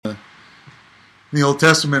in the Old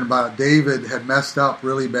Testament about David had messed up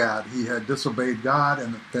really bad. He had disobeyed God,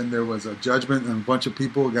 and then there was a judgment, and a bunch of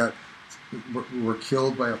people were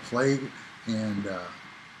killed by a plague. And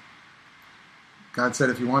God said,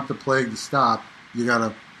 if you want the plague to stop, you got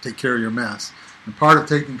to take care of your mess. And part of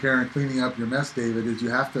taking care and cleaning up your mess, David, is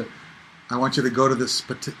I want you to go to this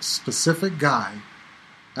specific guy,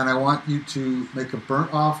 and I want you to make a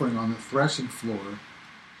burnt offering on the threshing floor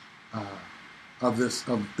of this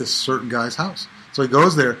certain guy's house. So he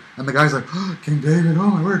goes there, and the guy's like, oh, King David, oh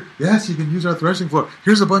my word, yes, you can use our threshing floor.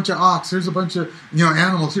 Here's a bunch of ox, here's a bunch of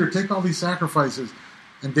animals. Here, take all these sacrifices.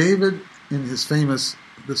 And David, in this famous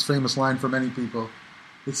line for many people,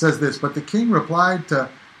 it says this: but the king replied to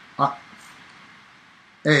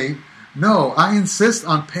no, I insist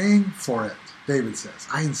on paying for it. David says,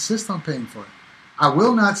 I insist on paying for it. I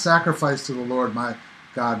will not sacrifice to the Lord my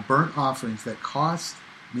God burnt offerings that cost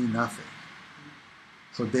me nothing.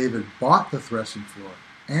 So David bought the threshing floor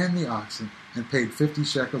and the oxen and paid 50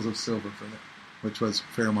 shekels of silver for them, which was a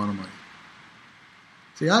fair amount of money.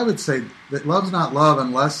 See, I would say that love's not love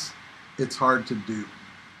unless it's hard to do.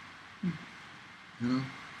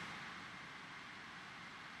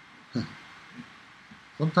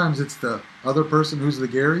 Sometimes it's the other person who's the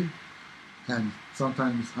Gary, and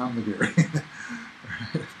sometimes I'm the Gary.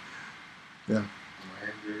 Right? Yeah.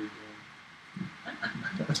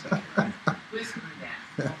 Whisper that.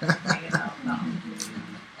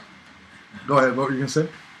 Go ahead. What were you going to say?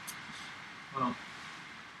 Well,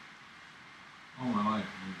 all my life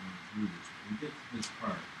we've been through this. We get to this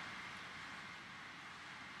part,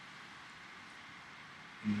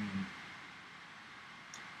 and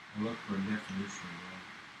I look for a definition of love.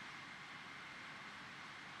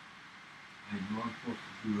 I know I'm supposed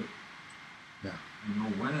to do it. Yeah. I know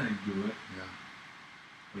when I do it. Yeah.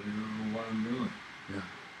 But I don't know what I'm doing. Yeah. I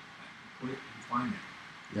put it and find it.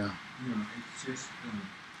 Yeah. It's just, I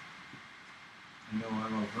know I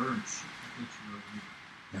love her and she thinks she loves me.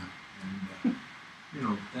 Yeah. And,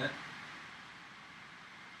 that,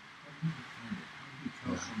 how do you define it? How do you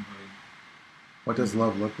tell somebody? What does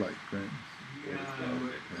love look like, right? People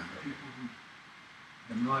who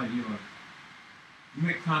have no idea what, you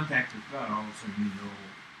make contact with God, all of a sudden you know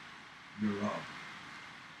you're loved.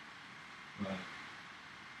 But,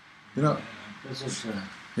 this is,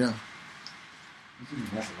 yeah. Doesn't it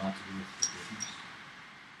have a lot to do with forgiveness?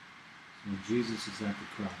 When Jesus is at the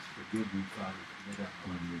cross, forgive me, Father, for they don't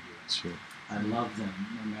know what they're doing. Sure. I love them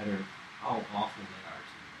no matter how awful they are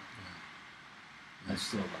to me. Yeah. I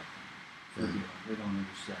still love them. Forgive them. They don't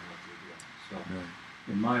understand what they're doing. So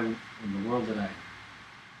in the world that I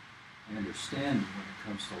understand when it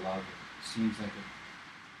comes to love, it seems like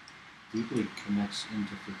it deeply connects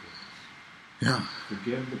into forgiveness. Yeah.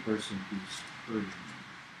 Forgive the person who's hurting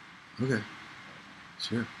you. Okay.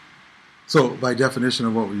 Sure. So, by definition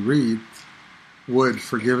of what we read, would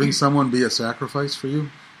forgiving someone be a sacrifice for you?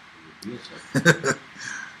 It would be a sacrifice.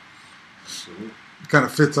 Absolutely. It kind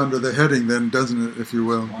of fits under the heading then, doesn't it, if you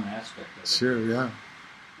will? One aspect of it. Sure, yeah.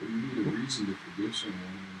 But you need a reason to forgive someone.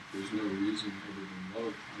 If there's no reason other than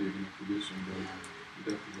love, how are you going to forgive somebody?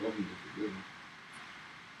 You'd have to love them to forgive them.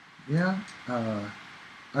 Yeah.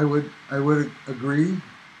 I would agree. You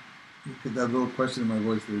get that little question in my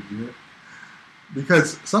voice there, did you hear it?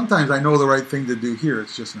 Because sometimes I know the right thing to do here,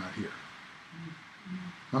 it's just not here.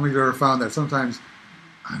 How many of you have ever found that sometimes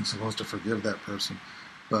I'm supposed to forgive that person,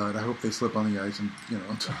 but I hope they slip on the ice and,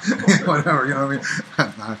 whatever, you know what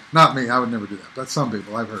I mean? Not me, I would never do that. But some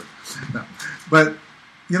people, I've heard. No. But,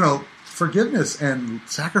 forgiveness and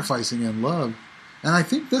sacrificing and love, and I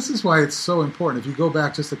think this is why it's so important. If you go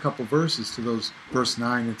back just a couple verses to those verse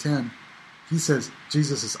 9 and 10, Jesus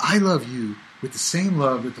says, I love you with the same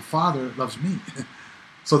love that the Father loves me.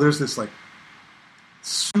 So there's this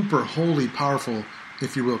super holy, powerful,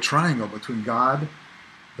 if you will, triangle between God,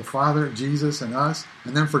 the Father, Jesus, and us.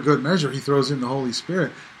 And then for good measure, he throws in the Holy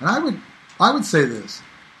Spirit. And I would say this,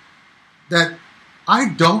 that I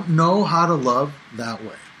don't know how to love that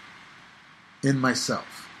way in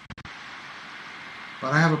myself.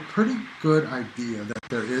 But I have a pretty good idea that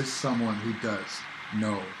there is someone who does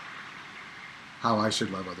know how I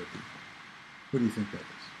should love other people. Who do you think that is?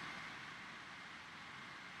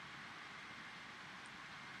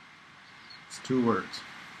 It's 2 words.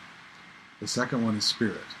 The second one is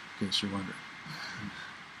Spirit, in case you're wondering.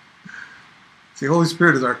 See, Holy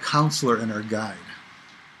Spirit is our counselor and our guide.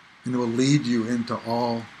 And it will lead you into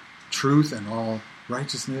all truth and all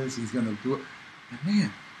righteousness. He's going to do it. And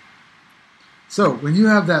man. So, when you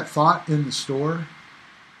have that thought in the store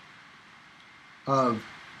of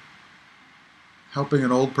helping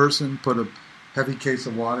an old person put a heavy case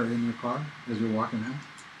of water in your car as you're walking out,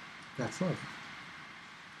 that's love.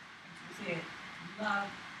 say it, love,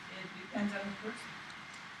 it depends on the person.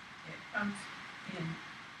 It comes in.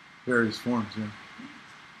 Various forms, yeah.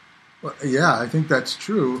 Well, yeah, I think that's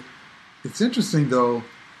true. It's interesting, though.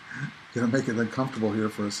 Going to make it uncomfortable here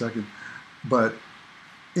for a second, but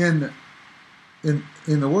in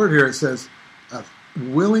the word here it says,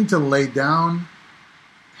 willing to lay down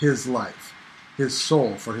his life, his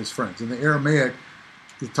soul for his friends. In the Aramaic,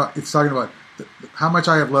 it's talking about how much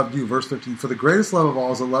I have loved you, verse 13. For the greatest love of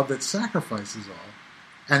all is a love that sacrifices all.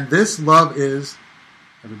 And this love is,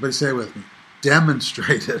 everybody say it with me,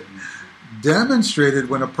 demonstrated. Demonstrated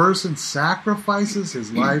when a person sacrifices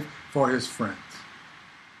his life for his friends.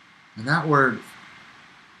 And that word,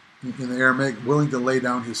 in the Aramaic, willing to lay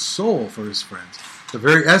down his soul for his friends. The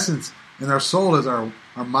very essence in our soul is our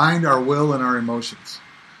mind, our will, and our emotions.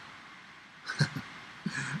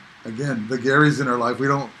 Again, the Garys in our life, we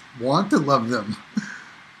don't want to love them.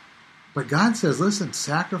 But God says, listen,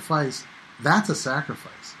 sacrifice, that's a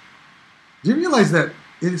sacrifice. Do you realize that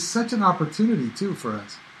it is such an opportunity, too, for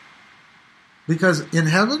us? Because in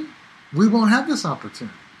heaven, we won't have this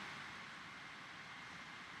opportunity.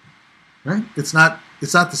 Right? It's not the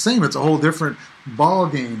same. It's a whole different ball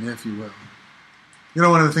game, if you will. You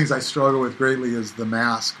know, one of the things I struggle with greatly is the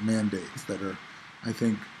mask mandates that are, I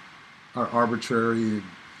think, are arbitrary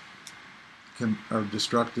and are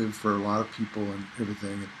destructive for a lot of people and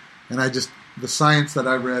everything. And the science that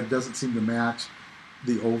I read doesn't seem to match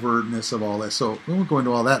the overtness of all that. So we won't go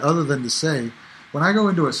into all that other than to say, when I go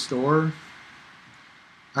into a store,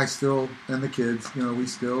 I still, and the kids, we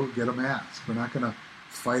still get a mask. We're not going to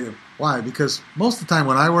fight it. Why? Because most of the time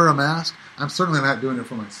when I wear a mask, I'm certainly not doing it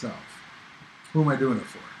for myself. Who am I doing it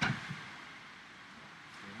for? I'm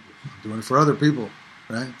doing it for other people,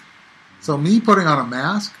 right? So me putting on a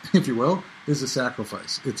mask, if you will, is a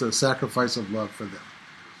sacrifice. It's a sacrifice of love for them.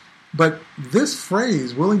 But this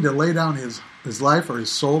phrase, willing to lay down his life or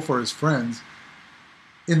his soul for his friends,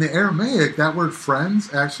 in the Aramaic, that word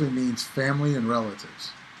friends actually means family and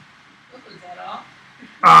relatives. Was that all?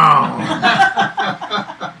 Oh!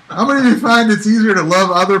 How many of you find it's easier to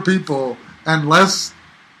love other people and less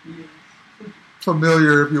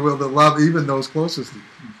familiar, if you will, to love even those closest to you?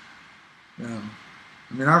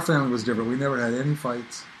 I mean, our family was different. We never had any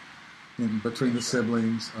fights between the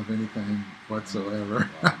siblings of any kind whatsoever.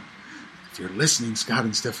 If you're listening, Scott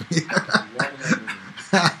and Stephanie.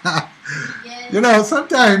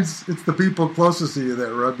 Sometimes it's the people closest to you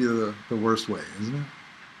that rub you the worst way, isn't it?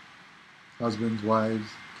 Husbands, wives,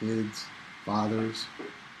 kids, fathers.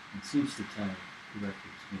 It seems to tie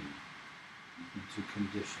directly to me into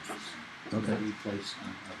conditions that we place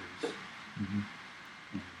on others. Mm-hmm.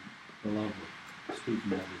 And the love we're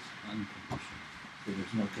speaking of is unconditional. So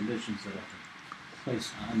there's no conditions that I can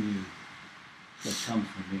place on you that come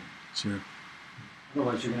from me. Sure.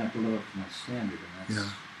 Otherwise, you're going to have to live up to my standard, and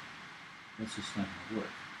that's just not going to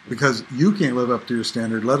work. Because you can't live up to your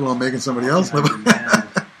standard, let alone making somebody else live up.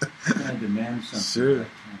 How can I demand something Sure. that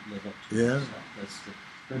I can't live up to myself? That's the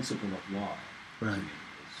principle of law. Right. To me,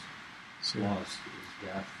 Sure. law is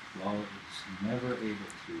death. Law is never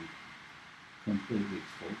able to completely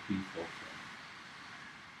be fulfilled.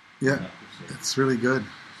 Yeah, it's really good.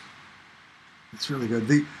 It's really good.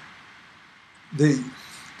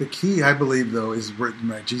 The key, I believe, though, is written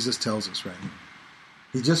right. Jesus tells us right here.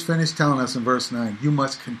 He just finished telling us in verse 9, you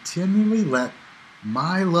must continually let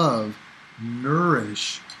my love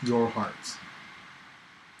nourish your hearts.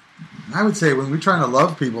 And I would say when we're trying to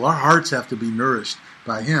love people, our hearts have to be nourished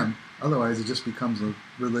by him. Otherwise, it just becomes a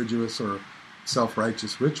religious or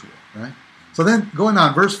self-righteous ritual, right? So then, going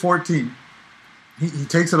on, verse 14, he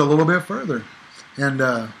takes it a little bit further. And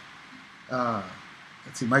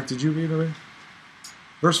let's see, Mike, did you read it already?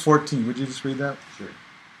 Verse 14, would you just read that? Sure.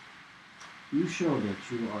 You show that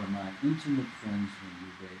you are my intimate friends when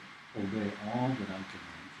you obey all that I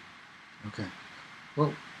command you. Okay.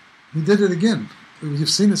 Well, he did it again. You've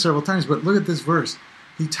seen it several times, but look at this verse.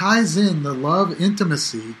 He ties in the love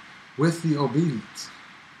intimacy with the obedience.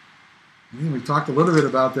 We talked a little bit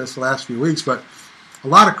about this the last few weeks, but a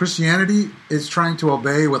lot of Christianity is trying to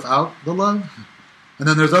obey without the love. And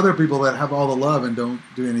then there's other people that have all the love and don't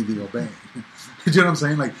do any of the obeying. You know what I'm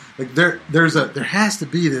saying? Like there has to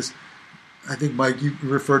be this. I think, Mike, you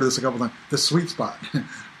referred to this a couple of times. The sweet spot,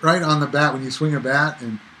 right on the bat when you swing a bat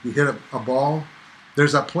and you hit a ball.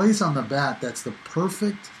 There's a place on the bat that's the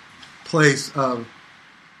perfect place of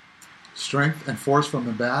strength and force from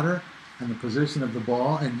the batter and the position of the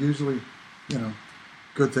ball, and usually,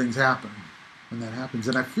 good things happen when that happens.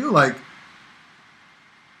 And I feel like,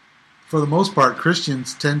 for the most part,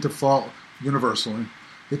 Christians tend to fall universally.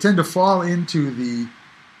 They tend to fall into the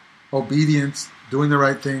obedience doing the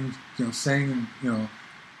right thing, saying,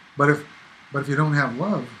 but if you don't have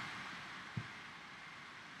love,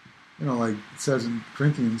 like it says in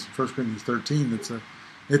 1 Corinthians 13,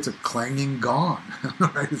 it's a clanging gong,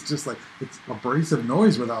 right? It's just like, it's abrasive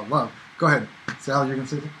noise without love. Go ahead, Sal, you're going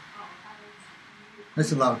to say something?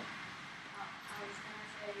 Nice and loud. I was going to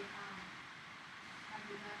say, have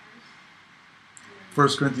you that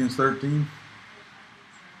verse? 1 Corinthians 13.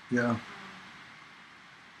 Yeah.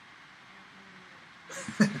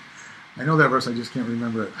 I know that verse, I just can't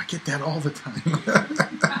remember it. I get that all the time.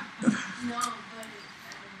 No,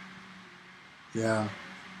 but Yeah.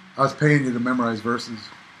 I was paying you to memorize verses.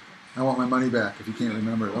 I want my money back if you can't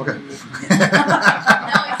remember it. Okay.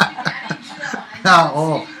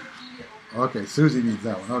 Oh. Okay, Susie needs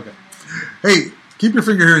that one. Okay. Hey, keep your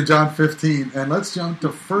finger here in John 15, and let's jump to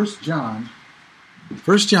 1 John.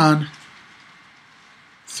 1 John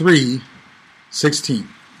 3:16.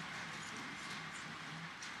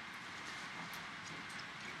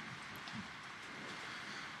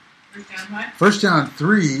 John what? 1 John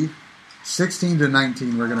 3:16 to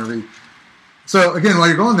 19 we're going to read. So again, while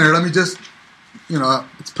you're going there, let me just,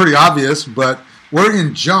 it's pretty obvious, but we're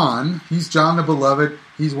in John. He's John the Beloved.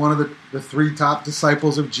 He's one of the three top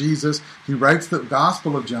disciples of Jesus. He writes the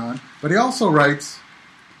Gospel of John, but he also writes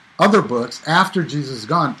other books after Jesus is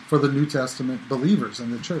gone for the New Testament believers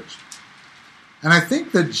in the church. And I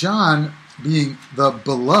think that John, being the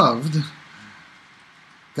beloved,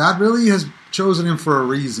 God really has chosen him for a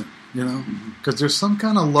reason, because there's some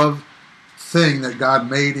kind of love thing that God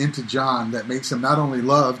made into John that makes him not only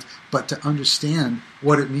loved, but to understand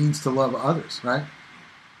what it means to love others, right?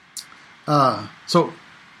 So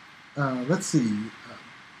let's see.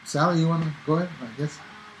 Sally, you want to go ahead? I guess.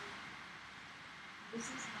 this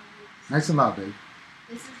is how we Nice and loud, babe.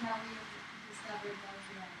 This is how we have discovered love's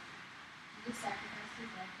reality. Jesus sacrificed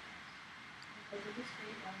his life for us. Because of his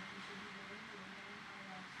great love, we should be willing to lay down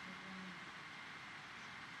our lives for one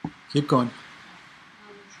another. Keep going.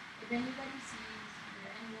 If anybody sees,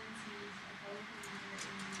 or anyone sees a fellow believer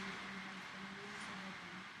in need and has been willing to help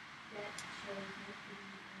him, that shows no pity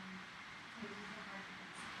and cleanses the heart of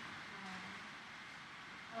us.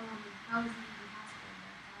 How is it even possible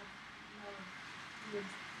that God lives in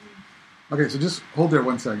Okay, so just hold there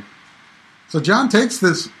one second. So John takes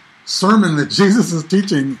this sermon that Jesus is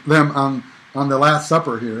teaching them on the Last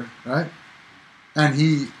Supper here, right? And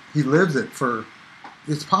he lives it for,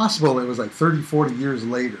 it's possible it was like 30, 40 years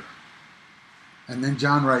later. And then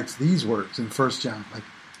John writes these words in 1 John.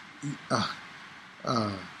 How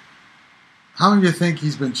many of you think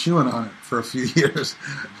he's been chewing on it for a few years?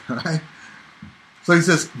 Right? So he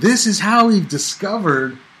says, this is how we've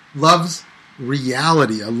discovered love's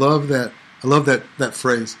reality. I love that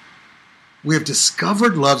phrase. We have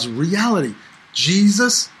discovered love's reality.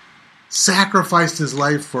 Jesus sacrificed his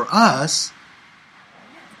life for us.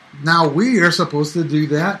 Now we are supposed to do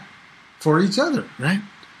that for each other, right?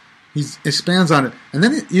 He expands on it. And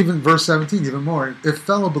then even verse 17, even more. If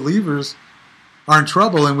fellow believers are in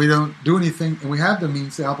trouble and we don't do anything, and we have the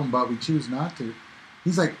means to help them, but we choose not to,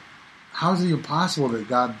 he's like, how is it even possible that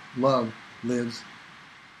God's love lives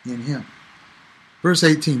in him? Verse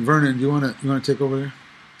 18, Vernon, you want to take over there?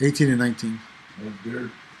 18 and 19.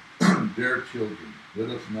 Dear children, let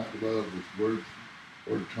us not love with words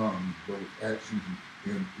or tongues, but with actions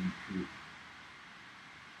and in truth.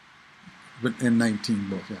 But in 19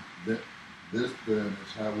 both, yeah. This then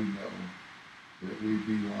is how we know that we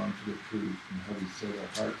belong to the truth and how we set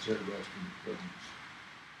our hearts at rest in the presence.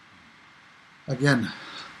 Again,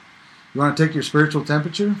 you want to take your spiritual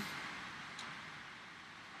temperature?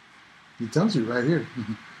 He tells you right here.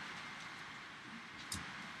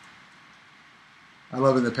 I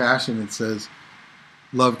love in the Passion it says,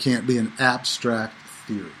 love can't be an abstract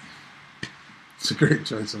theory. It's a great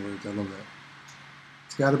choice of words. I love that.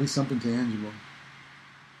 It's got to be something tangible.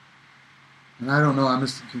 And I don't know, I'm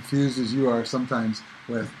as confused as you are sometimes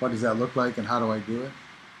with what does that look like and how do I do it?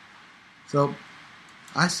 So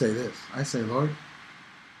I say this. I say, Lord,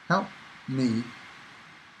 help me.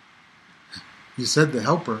 You said the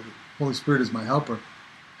helper, Holy Spirit is my helper.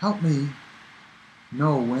 Help me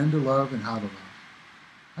know when to love and how to love.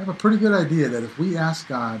 I have a pretty good idea that if we ask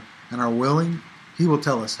God and are willing, he will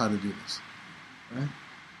tell us how to do this. Right?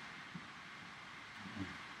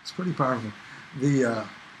 It's pretty powerful.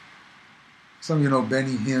 Some of you know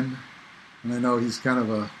Benny Hinn, and I know he's kind of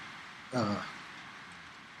a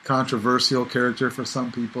controversial character for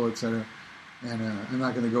some people, etc. And I'm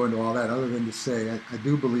not going to go into all that other than to say I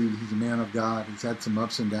do believe he's a man of God. He's had some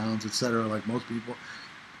ups and downs, etc., like most people.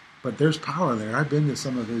 But there's power there. I've been to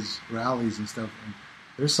some of his rallies and stuff, and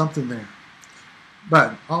there's something there.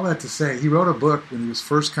 But all that to say, he wrote a book when he was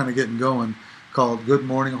first kind of getting going called Good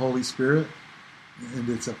Morning, Holy Spirit.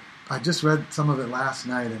 And I just read some of it last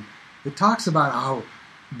night, and it talks about how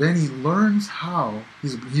Benny learns how,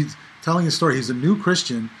 he's telling his story. He's a new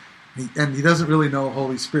Christian, and he doesn't really know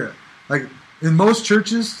Holy Spirit. Like in most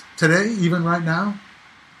churches today, even right now,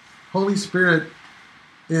 Holy Spirit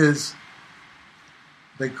is,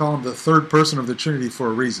 they call him the third person of the Trinity for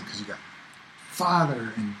a reason, because you got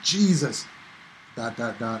Father and Jesus, ...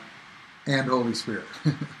 and Holy Spirit.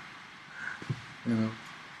 You know,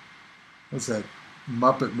 what's that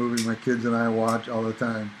Muppet movie my kids and I watch all the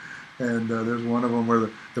time? And there's one of them where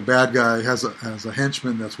the bad guy has a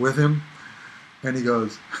henchman that's with him, and he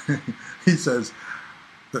goes, he says,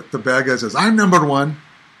 the bad guy says, "I'm number one,"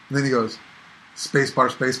 and then he goes, spacebar,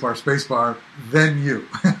 spacebar, spacebar, then you.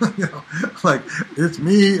 You know, like it's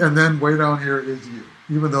me, and then way down here is you,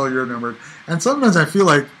 even though you're numbered. And sometimes I feel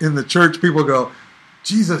like in the church people go,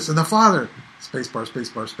 Jesus and the Father, spacebar,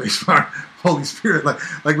 spacebar, spacebar, Holy Spirit.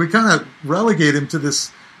 Like we kind of relegate him to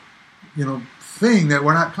this, you know, thing that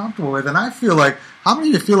we're not comfortable with. And I feel like, how many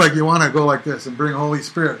of you feel like you want to go like this and bring Holy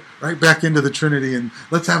Spirit right back into the Trinity and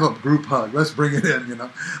let's have a group hug, let's bring it in, you know?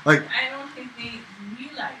 Like I don't think they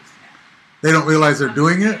realize that. they don't realize they're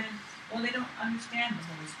doing it. Well, they don't understand the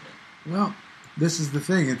Holy Spirit. Well, this is the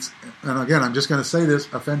thing. And again, I'm just going to say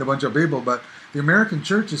this, offend a bunch of people, but the American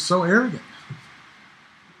church is so arrogant.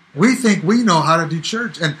 We think we know how to do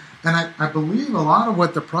church. And I believe a lot of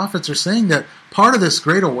what the prophets are saying, that part of this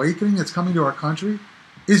great awakening that's coming to our country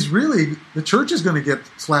is really the church is going to get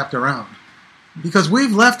slapped around. Because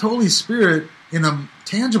we've left Holy Spirit in a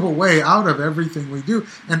tangible way out of everything we do.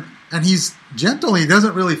 And he's gentle. He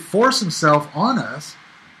doesn't really force himself on us.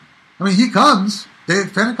 I mean, he comes. Day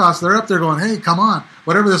of Pentecost, they're up there going, hey, come on.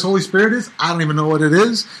 Whatever this Holy Spirit is, I don't even know what it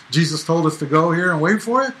is. Jesus told us to go here and wait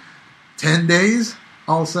for it. 10 days.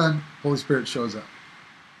 All of a sudden, Holy Spirit shows up.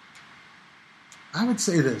 I would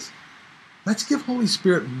say this. Let's give Holy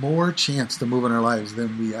Spirit more chance to move in our lives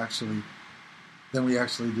than we actually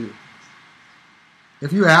do.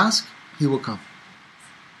 If you ask, he will come.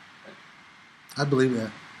 I believe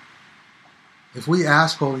that. If we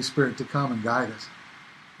ask Holy Spirit to come and guide us.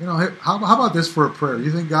 You know, how about this for a prayer?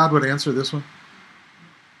 You think God would answer this one?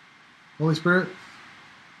 Holy Spirit,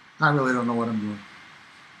 I really don't know what I'm doing.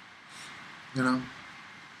 You know,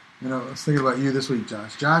 I was thinking about you this week,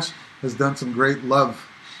 Josh. Josh has done some great love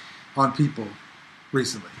on people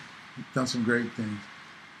recently. He's done some great things.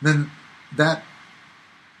 Then that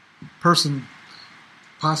person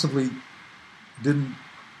possibly didn't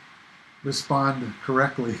respond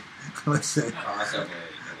correctly, let's say. Oh, that's okay.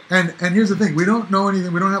 And here's the thing. We don't know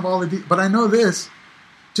anything. We don't have all the details. But I know this.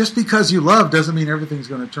 Just because you love doesn't mean everything's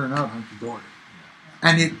going to turn out hunky-dory.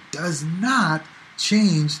 And it does not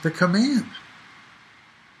change the command.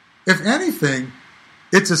 If anything,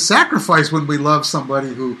 it's a sacrifice when we love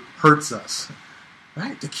somebody who hurts us.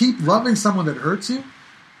 Right? To keep loving someone that hurts you,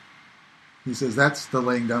 he says that's the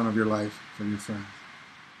laying down of your life for your friends.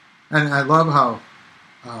 And I love how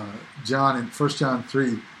John in 1 John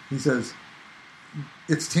 3, he says,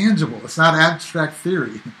 it's tangible. It's not abstract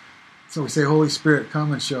theory. So we say, Holy Spirit,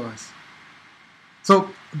 come and show us. So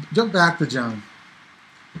jump back to John.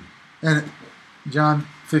 And John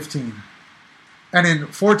 15. And in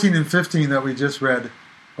 14 and 15 that we just read,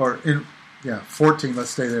 or in 14, let's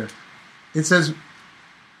stay there. It says,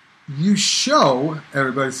 you show,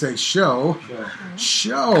 everybody say show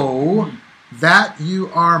that you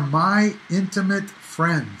are my intimate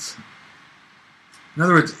friends. In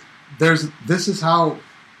other words, this is how,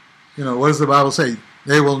 what does the Bible say?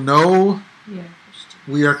 They will know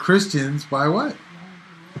we are Christians by what?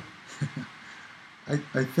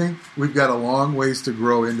 I think we've got a long ways to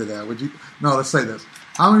grow into that. No, let's say this.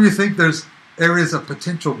 How many of you think there's areas of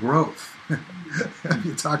potential growth?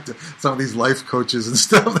 You talk to some of these life coaches and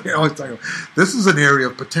stuff, they always talk about, this is an area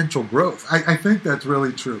of potential growth. I think that's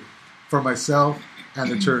really true for myself and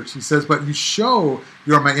the church. He says, but you show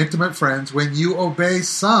you are my intimate friends when you obey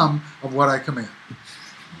some of what I command.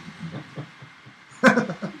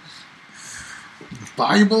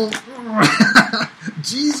 Bible?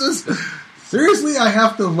 Jesus? Seriously, I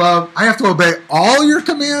have to obey all your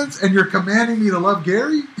commands, and you're commanding me to love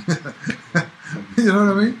Gary? You know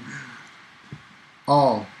what I mean?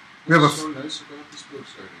 All. What's so nice about this book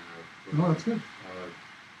starting out? No, that's good.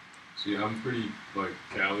 See, I'm pretty,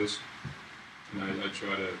 callous, and I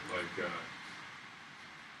try to,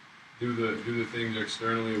 do the things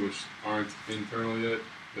externally which aren't internal yet,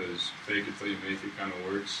 because fake it till you make it kind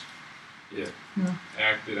of works. Yeah.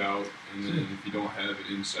 Act it out, and then if you don't have it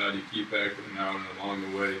inside, you keep acting it out, and along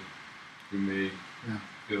the way, you may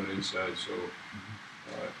feeling inside. So,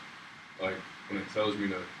 like when it tells me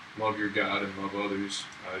to love your God and love others,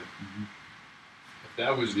 if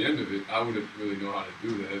that was the end of it, I wouldn't really know how to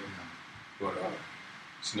do that. But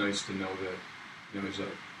it's nice to know that, it's like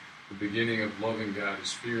the beginning of loving God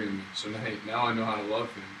is fearing me. So now I know how to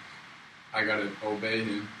love Him. I got to obey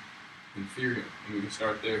Him and fear Him, and we can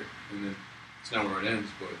start there. And then it's not where it ends,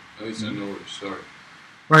 but at least I know where to start.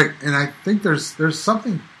 Right, and I think there's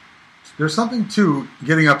something to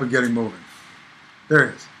getting up and getting moving.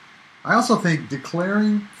 There is. I also think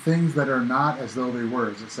declaring things that are not as though they were,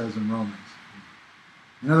 as it says in Romans.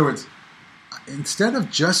 In other words, instead of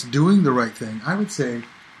just doing the right thing, I would say,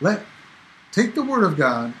 take the Word of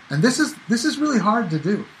God, and this is really hard to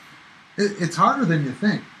do. It's harder than you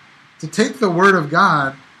think. To take the Word of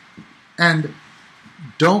God and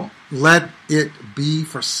don't let it be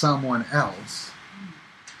for someone else.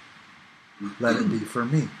 Let it be for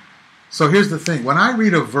me. So here's the thing. When I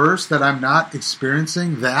read a verse that I'm not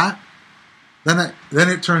experiencing that, then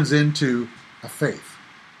it turns into a faith.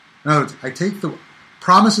 In other words, I take the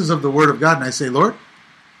promises of the Word of God and I say, Lord,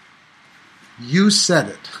 you said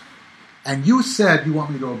it. And you said you want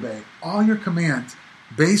me to obey all your commands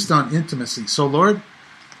based on intimacy. So Lord,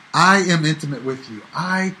 I am intimate with you.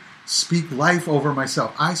 I speak life over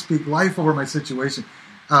myself. I speak life over my situation.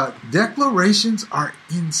 Declarations are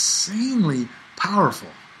insanely powerful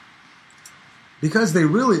because they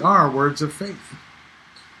really are words of faith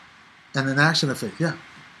and an action of faith. Yeah.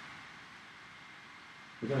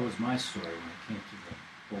 But that was my story when it came to the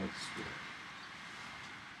Holy Spirit.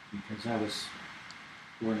 Because I was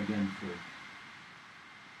born again for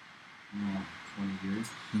 20 years.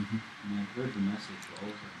 Mm-hmm. And I heard the message over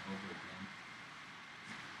and over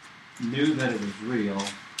again. Knew that it was real,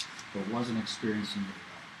 but wasn't experiencing it at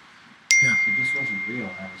all. Yeah. It just wasn't real.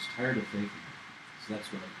 I was tired of faking it. So that's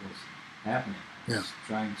what was happening. I was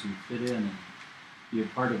trying to fit in and be a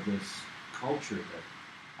part of this culture that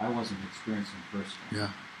I wasn't experiencing personally.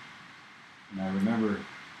 Yeah. And I remember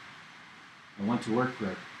I went to work for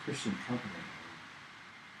a Christian company,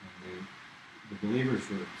 and the believers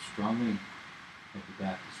were strongly of the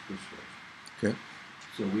Baptist persuasion. Okay.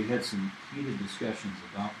 So we had some heated discussions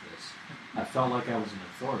about this. I felt like I was an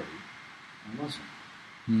authority. I wasn't.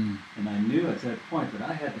 And I knew at that point that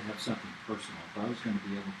I had to have something personal if I was going to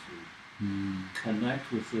be able to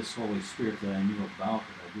connect with this Holy Spirit that I knew about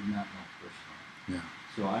that I did not know personally. Yeah.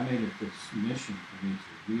 So I made it this mission for me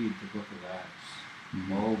to read the book of Acts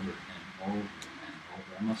over and over and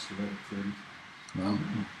over. I must have read it 30 times. Wow.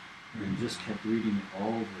 And just kept reading it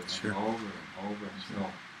over and over and over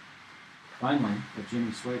until finally at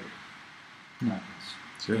Jimmy Swaggart conference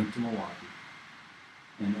came to Milwaukee.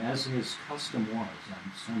 And as his custom was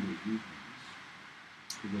on Sunday evenings,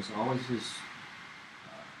 it was always his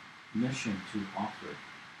mission to offer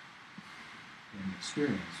an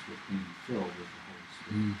experience with being filled with the Holy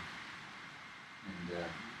Spirit. And I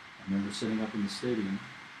remember sitting up in the stadium.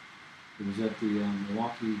 It was at the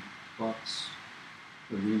Milwaukee Bucks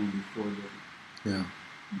arena before they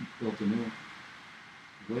built a new one.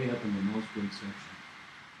 Way up in the nosebleed section.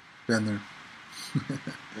 Been there.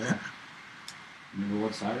 Yeah. Remember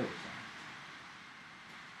what side it was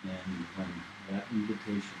on. And when that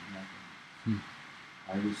invitation happened,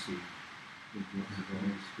 I received the gift of the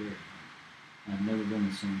Holy Spirit. I've never been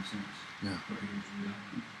the same since. Yeah.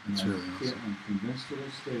 And That's really awesome. I'm convinced to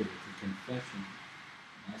this day that the confession,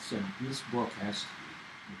 I said, this book has to be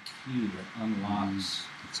the key that unlocks.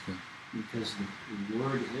 That's good. Because the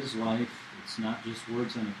Word is life. It's not just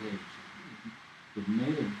words on a page. It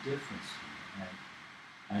made a difference to me.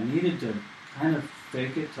 I needed to kind of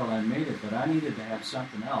fake it till I made it, but I needed to have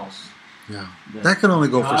something else. Yeah. That can only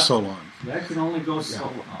go for so long. That can only go so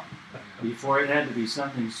long. Before it had to be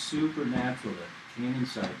something supernatural that came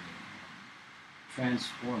inside me and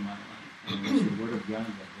transformed my life. And it was the Word of God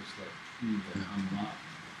that was the key that unlocked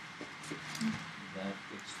that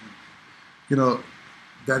experience.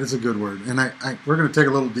 That is a good word. And we're going to take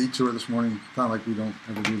a little detour this morning. It's not like we don't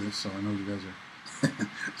ever do this, so I know you guys are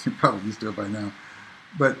you're probably used to it by now.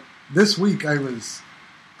 But this week it's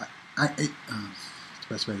the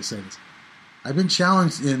best way to say this. I've been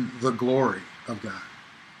challenged in the glory of God.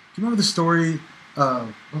 Do you remember the story?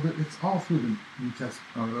 It's all through the New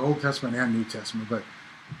Testament, the Old Testament and New Testament. But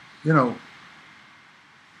even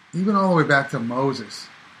all the way back to Moses.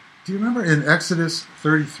 Do you remember in Exodus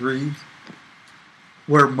 33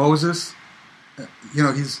 where Moses,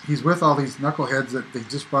 he's with all these knuckleheads that they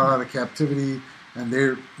just brought out of captivity, and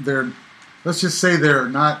they're let's just say they're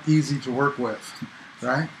not easy to work with,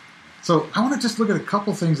 right? So I want to just look at a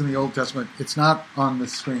couple things in the Old Testament. It's not on the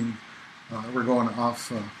screen. We're going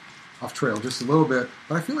off off trail just a little bit,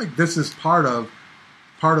 but I feel like this is part of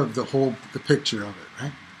the picture of it,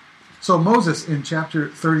 right? So Moses in chapter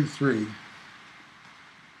 33,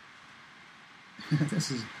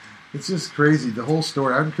 it's just crazy, the whole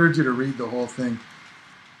story. I encourage you to read the whole thing.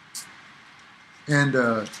 And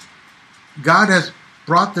God has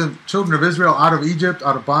brought the children of Israel out of Egypt,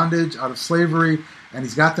 out of bondage, out of slavery, and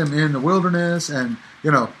he's got them in the wilderness, and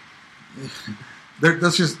they're a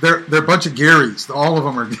bunch of Garys. All of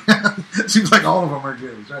them are. Seems like all of them are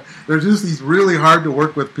Garys, right? They're just these really hard to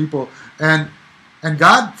work with people, and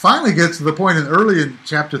God finally gets to the point early in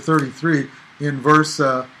chapter 33, in verse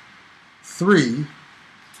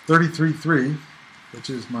 33:3, which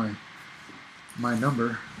is my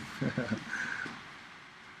number.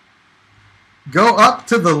 Go up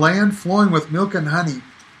to the land flowing with milk and honey,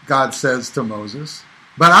 God says to Moses,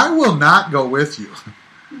 but I will not go with you,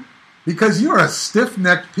 because you are a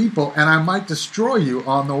stiff-necked people, and I might destroy you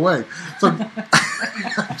on the way. So,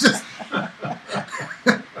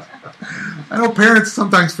 I know parents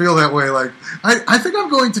sometimes feel that way. Like, I think I'm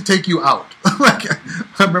going to take you out. Like,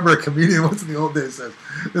 I remember a comedian once in the old days says,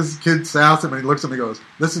 this kid sounds him and he looks at me and goes,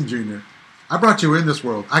 listen, Junior, I brought you in this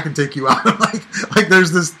world. I can take you out. like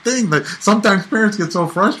there's this thing that sometimes parents get so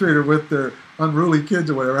frustrated with their unruly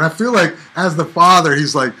kids or whatever. And I feel like as the father,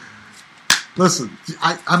 he's like, listen,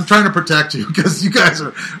 I'm trying to protect you because you guys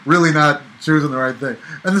are really not choosing the right thing.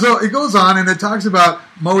 And so it goes on, and it talks about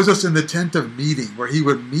Moses in the tent of meeting, where he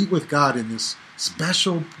would meet with God in this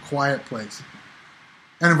special, quiet place.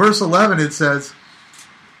 And in verse 11 it says,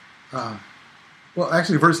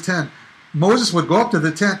 verse 10, Moses would go up to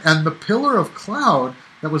the tent, and the pillar of cloud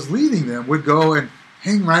that was leading them would go and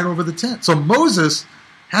hang right over the tent. So Moses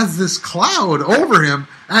has this cloud over him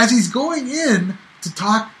as he's going in to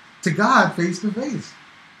talk to God face to face.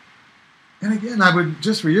 And again, I would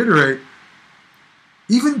just reiterate,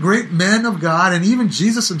 even great men of God and even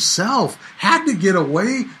Jesus himself had to get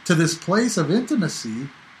away to this place of intimacy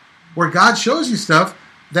where God shows you stuff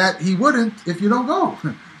that he wouldn't if you don't go.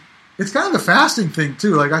 It's kind of the fasting thing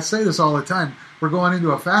too. Like I say this all the time. We're going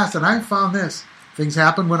into a fast, and I found this. Things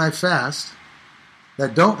happen when I fast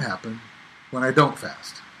that don't happen when I don't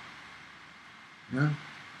fast. Yeah?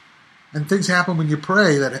 And things happen when you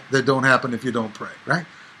pray that don't happen if you don't pray, right?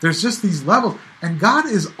 There's just these levels. And God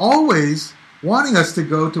is always wanting us to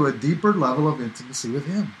go to a deeper level of intimacy with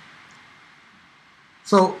him.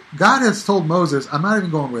 So God has told Moses, I'm not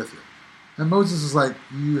even going with you. And Moses is like,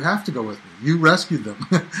 you have to go with me. You rescued them.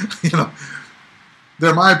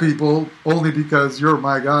 They're my people only because you're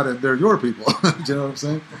my God and they're your people. Do you know what I'm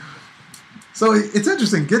saying? So it's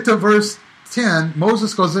interesting. Get to verse 10.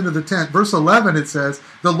 Moses goes into the tent. Verse 11, it says,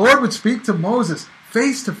 the Lord would speak to Moses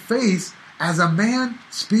face to face as a man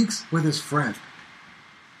speaks with his friend.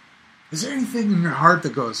 Is there anything in your heart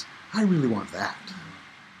that goes, I really want that?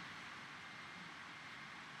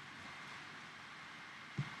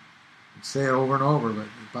 We say it over and over, but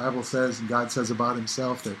the Bible says, and God says about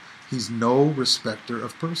himself, that he's no respecter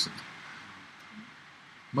of person.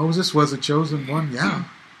 Moses was a chosen one, yeah.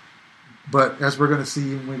 But as we're going to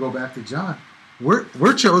see when we go back to John,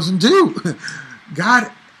 we're chosen too.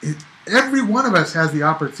 God, every one of us has the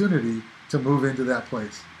opportunity to move into that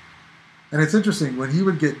place. And it's interesting, when he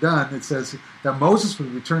would get done, it says that Moses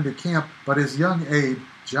would return to camp, but his young aide,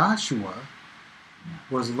 Joshua,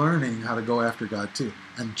 was learning how to go after God too.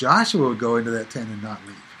 And Joshua would go into that tent and not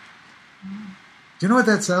leave. Do you know what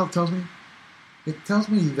that tells me? It tells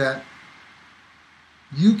me that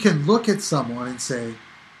you can look at someone and say,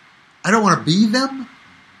 I don't want to be them,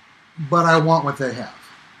 but I want what they have.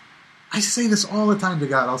 I say this all the time to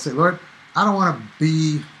God. I'll say, Lord, I don't want to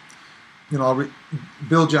be,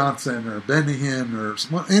 Bill Johnson or Benny Hinn or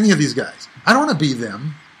any of these guys. I don't want to be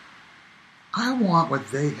them. I want what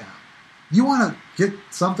they have. You want to get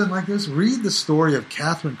something like this? Read the story of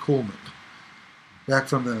Kathryn Kuhlman back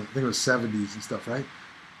from I think it was 70s and stuff, right?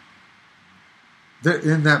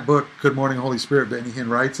 In that book, Good Morning, Holy Spirit, Benny Hinn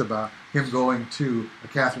writes about him going to a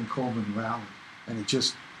Kathryn Kuhlman rally, and it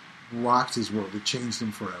just rocked his world. It changed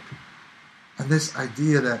him forever. And this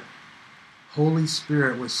idea that Holy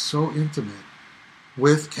Spirit was so intimate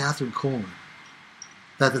with Kathryn Kuhlman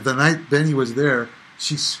that the night Benny was there,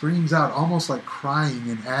 she screams out, almost like crying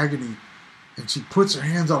in agony, and she puts her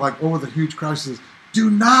hands out like over the huge crowd. She says,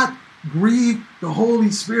 do not grieve the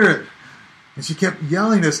Holy Spirit. And she kept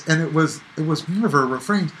yelling this, and it was one of her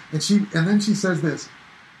refrains. And then she says this,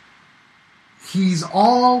 he's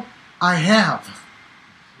all I have.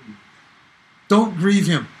 Don't grieve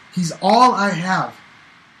him. He's all I have.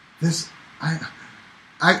 I'm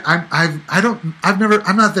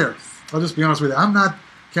not there. I'll just be honest with you. I'm not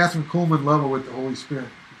Kathryn Kuhlman level with the Holy Spirit.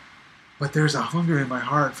 But there's a hunger in my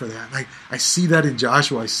heart for that. And I see that in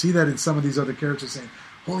Joshua. I see that in some of these other characters saying,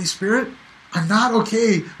 Holy Spirit, I'm not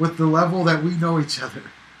okay with the level that we know each other.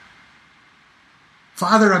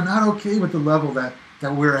 Father, I'm not okay with the level that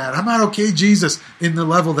we're at. I'm not okay, Jesus, in the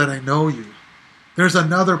level that I know you. There's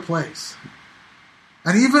another place.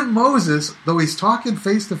 And even Moses, though he's talking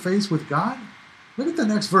face to face with God, look at the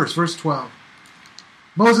next verse, verse 12.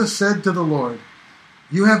 Moses said to the Lord,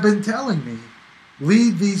 you have been telling me,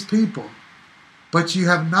 lead these people, but you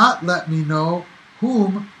have not let me know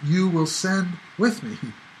whom you will send with me.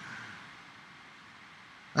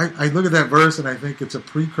 I look at that verse and I think it's a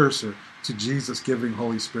precursor to Jesus giving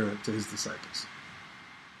Holy Spirit to his disciples.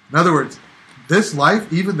 In other words, this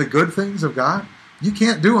life, even the good things of God, you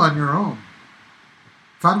can't do on your own.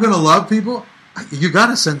 If I'm going to love people, you got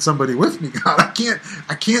to send somebody with me, God.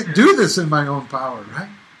 I can't do this in my own power, right?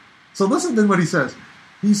 So listen to what he says.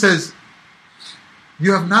 He says,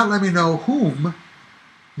 you have not let me know whom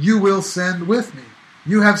you will send with me.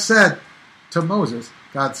 You have said to Moses,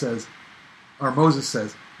 God says, or Moses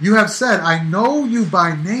says, you have said, I know you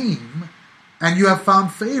by name, and you have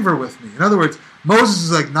found favor with me. In other words, Moses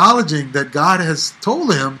is acknowledging that God has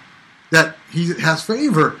told him that he has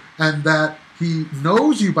favor and that he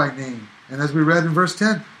knows you by name. And as we read in verse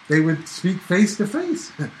 10, they would speak face to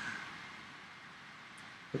face.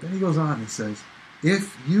 But then he goes on and says,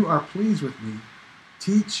 if you are pleased with me,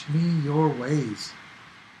 teach me your ways,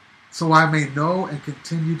 so I may know and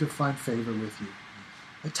continue to find favor with you.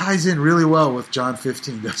 It ties in really well with John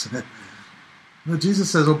 15, doesn't it? You know,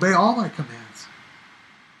 Jesus says, obey all my commands.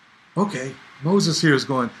 Okay, Moses here is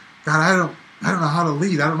going, God, I don't know how to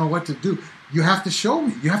lead. I don't know what to do. You have to show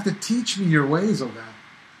me. You have to teach me your ways, oh God.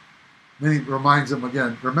 Then he reminds them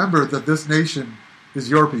again, remember that this nation is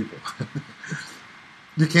your people.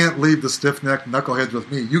 You can't leave the stiff-necked knuckleheads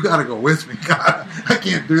with me. You got to go with me, God. I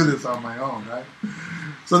can't do this on my own, right?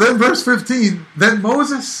 So then verse 15, then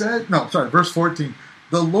Moses said, verse 14,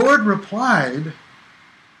 the Lord replied,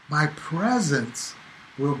 my presence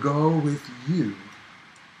will go with you,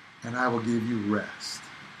 and I will give you rest.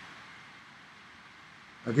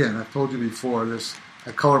 Again, I've told you before,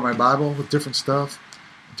 I color my Bible with different stuff.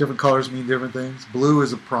 Different colors mean different things. Blue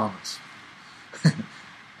is a promise.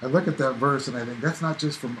 I look at that verse and I think that's not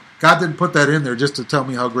just from... God didn't put that in there just to tell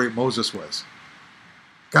me how great Moses was.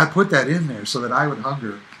 God put that in there so that I would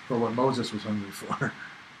hunger for what Moses was hungry for.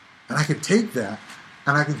 And I can take that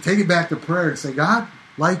and I can take it back to prayer and say, God,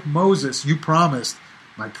 like Moses, you promised,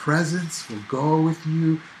 my presence will go with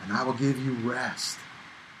you and I will give you rest.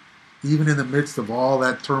 Even in the midst of all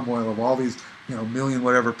that turmoil of all these, million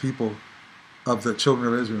whatever people of the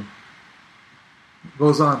children of Israel. It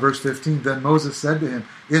goes on, verse 15, then Moses said to him,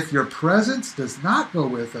 if your presence does not go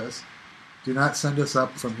with us, do not send us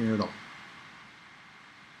up from here at all.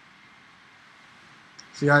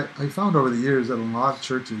 See, I found over the years that in a lot of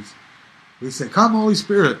churches, we say, come Holy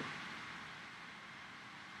Spirit.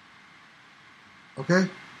 Okay?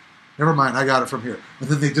 Never mind, I got it from here. And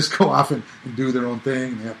then they just go off and do their own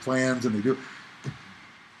thing, and they have plans, and they do.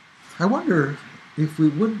 I wonder if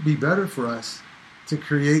it wouldn't be better for us to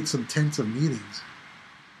create some tents of meetings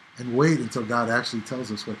and wait until God actually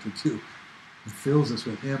tells us what to do and fills us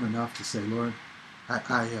with Him enough to say, Lord, I'm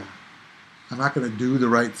not going to do the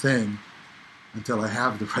right thing until I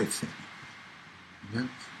have the right thing. Amen?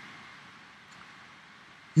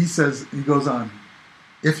 He goes on,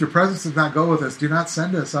 if your presence does not go with us, do not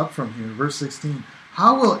send us up from here. Verse 16,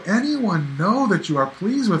 how will anyone know that you are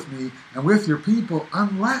pleased with me and with your people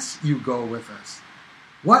unless you go with us?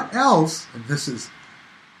 What else, and this is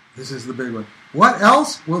the big one, what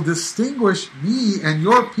else will distinguish me and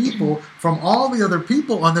your people from all the other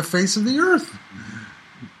people on the face of the earth?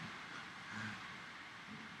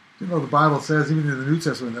 The Bible says, even in the New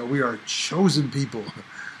Testament, that we are chosen people.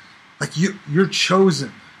 Like you're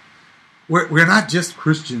chosen. We're not just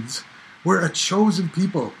Christians. We're a chosen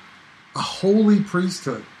people. A holy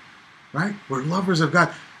priesthood. Right? We're lovers of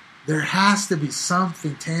God. There has to be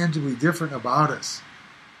something tangibly different about us.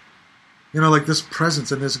 Like this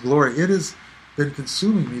presence and this glory. It has been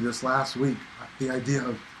consuming me this last week. The idea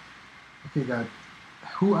of, okay, God,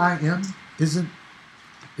 who I am isn't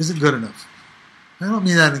good enough. I don't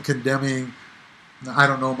mean that in condemning, I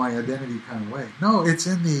don't know my identity kind of way. No, it's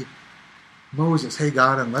in the Moses, hey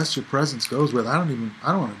God, unless your presence goes with, I don't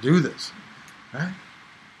want to do this. Right?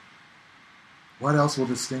 What else will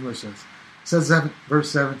distinguish us? It says,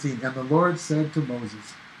 verse 17, and the Lord said to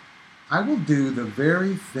Moses, I will do the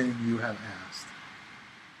very thing you have asked.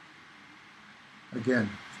 Again,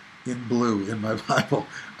 in blue in my Bible,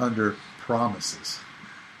 under promises.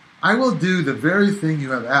 I will do the very thing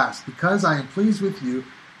you have asked, because I am pleased with you,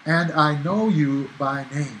 and I know you by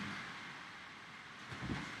name.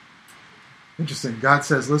 Interesting. God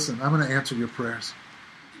says, listen, I'm going to answer your prayers.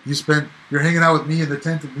 You're hanging out with me in the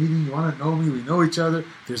tent of meeting. You want to know me. We know each other.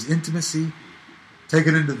 There's intimacy. Take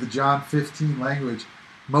it into the John 15 language.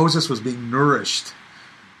 Moses was being nourished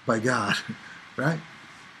by God, right?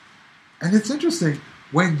 And it's interesting.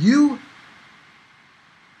 When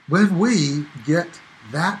we get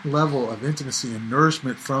that level of intimacy and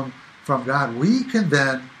nourishment from God, we can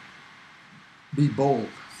then be bold.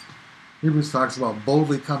 Hebrews talks about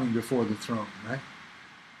boldly coming before the throne, right?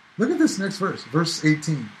 Look at this next verse, verse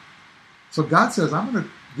 18. So God says, I'm going to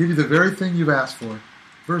give you the very thing you've asked for.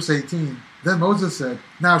 Verse 18, then Moses said,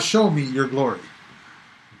 now show me your glory.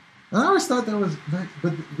 And I always thought that was nice,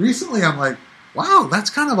 but recently I'm like, wow,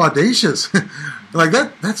 that's kind of audacious. Like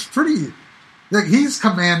that's pretty, like he's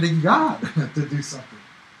commanding God to do something.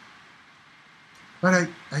 But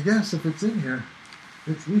I guess if it's in here,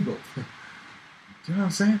 it's legal. Do you know what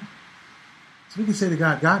I'm saying? So we can say to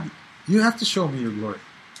God, God, you have to show me your glory.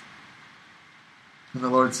 And the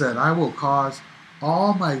Lord said, I will cause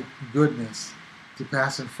all my goodness to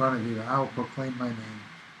pass in front of you, and I will proclaim my name,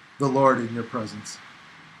 the Lord, in your presence.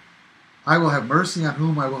 I will have mercy on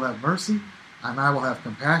whom I will have mercy, and I will have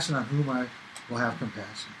compassion on whom I will have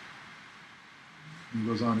compassion. And he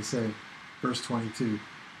goes on to say, verse 22,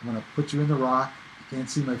 I'm going to put you in the rock. You can't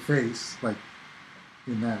see my face, like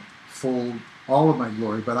in that full, all of my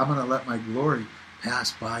glory, but I'm going to let my glory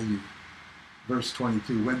pass by you. Verse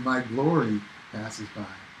 22, when my glory passes by,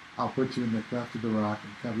 I'll put you in the cleft of the rock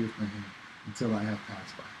and cover you with my hand until I have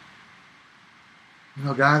passed by. You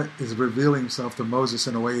know, God is revealing himself to Moses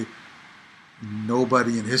in a way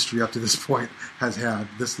nobody in history up to this point has had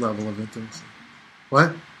this level of intimacy.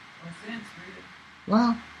 What?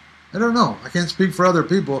 Well, I don't know. I can't speak for other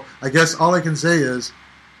people. I guess all I can say is,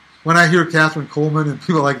 when I hear Catherine Coleman and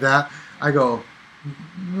people like that, I go,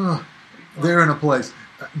 they're in a place.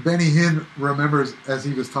 Benny Hinn remembers as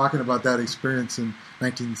he was talking about that experience in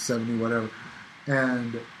 1970, whatever,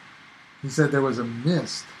 and he said there was a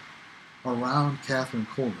mist around Catherine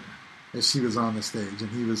Coleman as she was on the stage,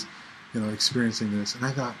 and he was, experiencing this. And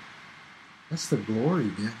I thought, that's the glory,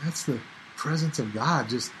 man. That's the presence of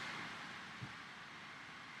God.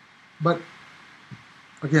 But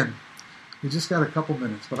again, we just got a couple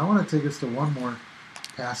minutes, but I want to take us to one more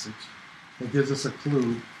passage that gives us a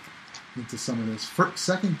clue into some of this.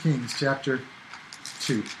 2 Kings chapter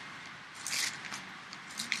 2.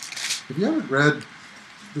 If you haven't read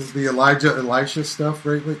the Elisha stuff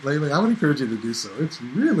lately, I would encourage you to do so. It's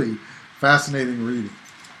really fascinating reading.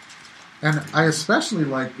 And I especially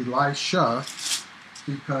like Elisha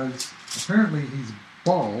because apparently he's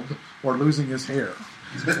bald or losing his hair.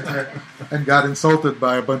 And got insulted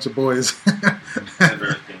by a bunch of boys.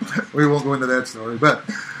 We won't go into that story, but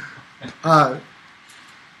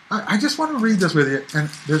I just want to read this with you, and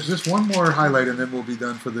there's just one more highlight, and then we'll be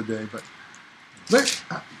done for the day. But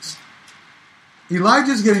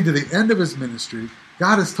Elijah's getting to the end of his ministry.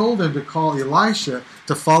 God has told him to call Elisha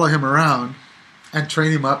to follow him around and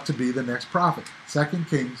train him up to be the next prophet. 2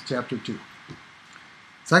 Kings chapter 2.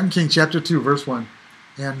 2 Kings chapter 2, verse 1.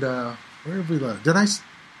 And where have we left? Did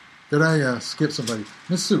I skip somebody?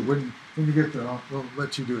 Miss Sue, when you get there, we'll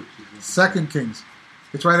let you do it. 2 Kings.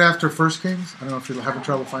 It's right after 1 Kings. I don't know if you're having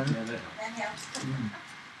trouble finding it. That helps.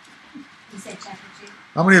 You said chapter 2.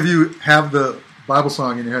 How many of you have the Bible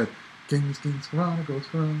song in your head? Kings, Kings, Chronicles,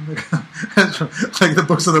 Chronicles. Like the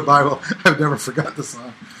books of the Bible. I've never forgot the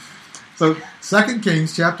song. So 2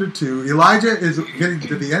 Kings chapter 2. Elijah is getting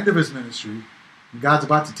to the end of his ministry. And God's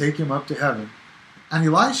about to take him up to heaven. And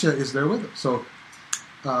Elisha is there with him. So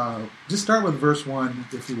just start with verse 1,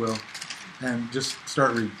 if you will, and just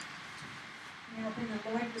start reading. Now, when the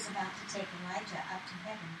Lord was about to take Elijah up to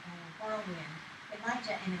heaven on a whirlwind,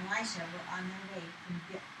 Elijah and Elisha were on their way from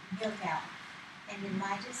Gilgal. And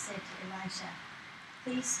Elijah said to Elisha,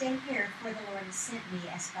 please stay here, for the Lord has sent me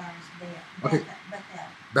as far as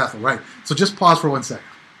Bethel, right. So just pause for 1 second.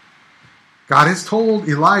 God has told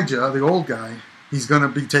Elijah, the old guy, he's going to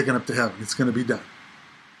be taken up to heaven. It's going to be done.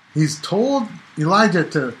 He's told Elijah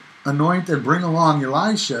to anoint and bring along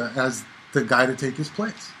Elisha as the guy to take his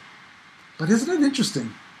place. But isn't it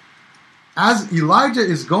interesting? As Elijah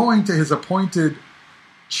is going to his appointed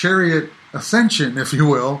chariot ascension, if you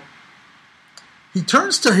will, he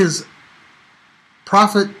turns to his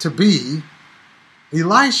prophet-to-be,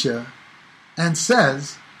 Elisha, and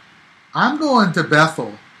says, I'm going to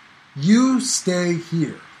Bethel. You stay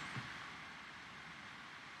here.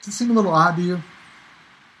 Does it seem a little odd to you?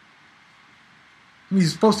 I mean,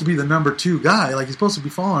 he's supposed to be the number 2 guy, like he's supposed to be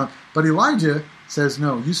following him. But Elijah says,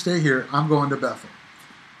 no, you stay here. I'm going to Bethel.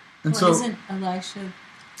 And Well, so, isn't Elisha,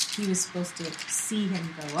 he was supposed to see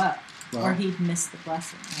him go up, well, or he'd miss the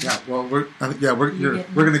blessing. Right? yeah, well, we're You're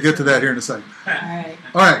getting going to get to that here in a second. All right.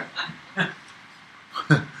 All right.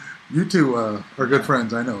 You two are good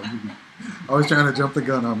friends, I know. Always trying to jump the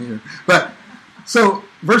gun on me here. But, so,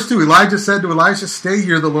 verse 2, Elijah said to Elisha, "Stay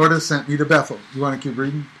here, the Lord has sent me to Bethel." You want to keep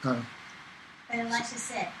reading? But Elisha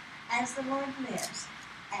said, "As the Lord lives,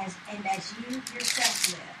 as you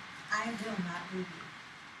yourself live, I will not leave you."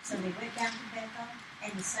 So they went down to Bethel,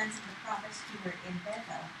 and the sons of the prophets who were in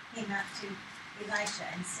Bethel came out to Elisha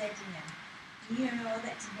and said to him, "Do you know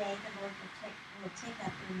that today the Lord will take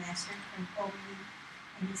up your master from over you?"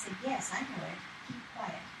 And he said, "Yes, I know it. Keep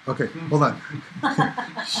quiet." Okay, hold on.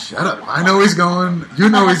 Shut up. I know he's going. You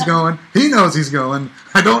know he's going. He knows he's going.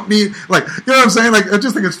 I don't need, you know what I'm saying? I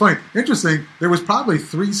just think it's funny. Interesting, there was probably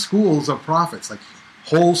 3 schools of prophets,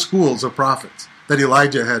 whole schools of prophets that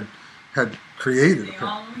Elijah had created. They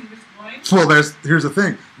all knew he was going. Well, here's the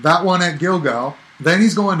thing. That one at Gilgal, then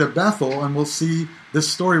he's going to Bethel, and we'll see this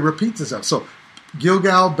story repeats itself. So,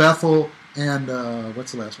 Gilgal, Bethel, and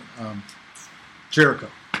what's the last one? Jericho.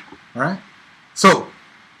 All right? So,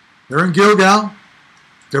 they're in Gilgal.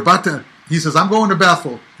 He says, "I'm going to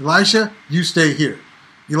Bethel. Elisha, you stay here."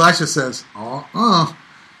 Elisha says, I'm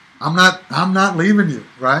not leaving you,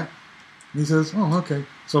 right? And he says, "Oh, okay."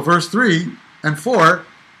 So verse 3 and 4,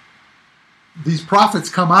 these prophets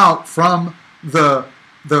come out from the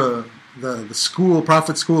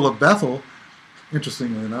prophet school of Bethel,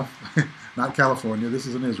 interestingly enough, not California, this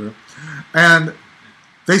is in Israel, and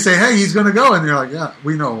they say, "Hey, he's going to go," and they're like, "Yeah,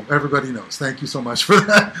 we know. Everybody knows. Thank you so much for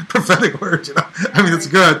that prophetic word." I mean, it's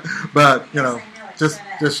good, but just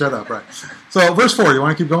shut up, right? So, verse 4. You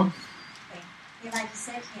want to keep going? Okay. Elijah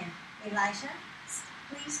said to him, "Elisha,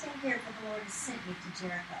 please stay here, for the Lord has sent me to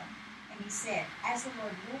Jericho." And he said, "As the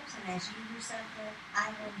Lord lives, and as you yourself live,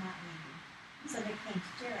 I will not leave you." So they came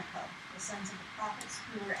to Jericho. The sons of the prophets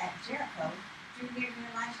who were at Jericho drew near to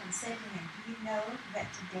Elisha and said to him, "Do you know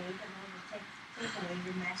that today the Lord will take away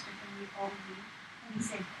your master from you over you?" And he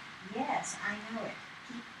said, "Yes, I know it.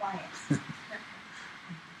 Keep quiet."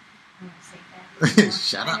 I'm going to say that.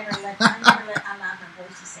 Shut up. I'm never allow my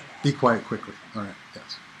voice to say that. Be quiet quickly. All right,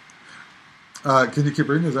 yes. Can you keep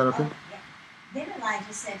reading? Is that okay? Oh, yeah. Then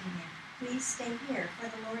Elijah said to him, "Please stay here, for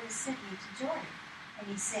the Lord has sent me to Jordan." And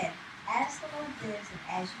he said, "As the Lord lives, and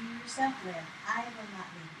as you yourself live, I will not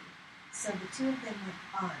leave you." So the two of them went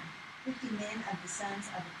on. 50 men of the sons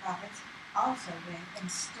of the prophets also went and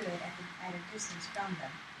stood at a distance from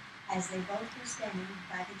them, as they both were standing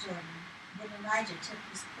by the Jordan. Then Elijah took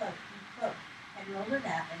his cloak, and rolled it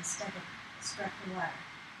up and struck the water.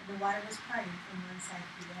 And the water was parting from one side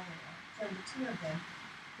to the other, till the two of them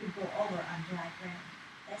could go over on dry ground.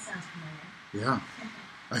 That sounds familiar. Yeah.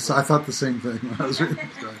 I thought the same thing when I was reading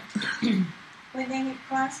this. When they had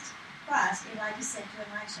crossed, Elijah said to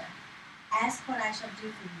Elisha, "Ask what I shall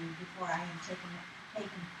do for you before I am taken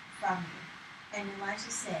from you." And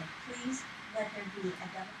Elisha said, "Please let there be a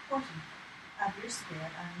double portion of your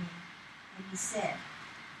spirit on me." And he said,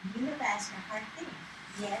 "You have asked a hard thing,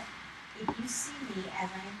 yet if you see me as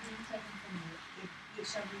I am being taken from you, it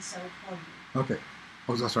shall be so for you." Okay.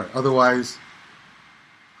 Oh, that's right. Otherwise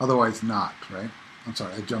not, right? I'm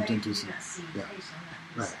sorry, I jumped But into if some. you do not see, Yeah. they shall not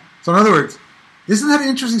be Right. so. So in other words, isn't that an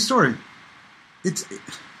interesting story?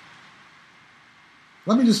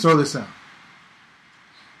 Let me just throw this out.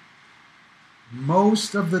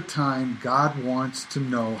 Most of the time, God wants to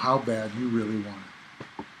know how bad you really want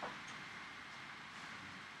it.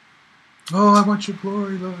 "Oh, I want your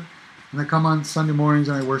glory, Lord." And I come on Sunday mornings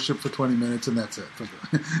and I worship for 20 minutes and that's it.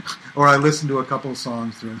 Or I listen to a couple of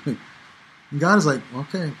songs through it. And God is like,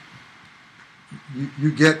 okay,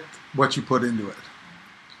 you get what you put into it.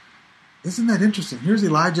 Isn't that interesting? Here's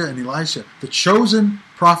Elijah and Elisha, the chosen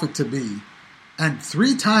prophet to be, and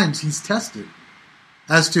 3 times he's tested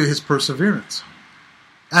as to his perseverance,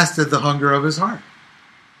 as to the hunger of his heart.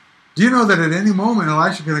 Do you know that at any moment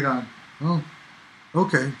Elisha could have gone, "Oh,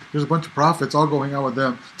 okay, there's a bunch of prophets, I'll go hang out with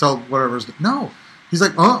them, tell whatever's..." No. He's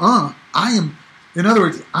like, in other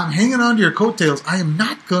words, I'm hanging on to your coattails. I am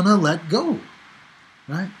not going to let go.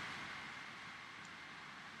 Right?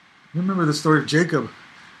 You remember the story of Jacob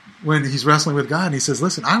when he's wrestling with God and he says,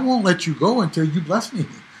 "Listen, I won't let you go until you bless me."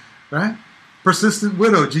 Right? Persistent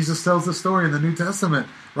widow. Jesus tells the story in the New Testament.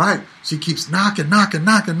 Right? She keeps knocking.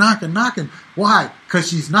 Why? Because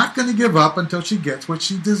she's not going to give up until she gets what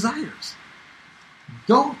she desires.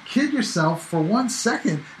 Don't kid yourself for 1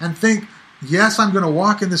 second and think, yes, I'm going to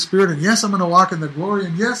walk in the Spirit, and yes, I'm going to walk in the glory,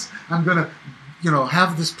 and yes, I'm going to,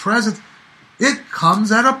 have this presence. It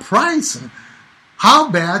comes at a price. How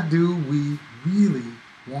bad do we really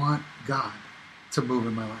want God to move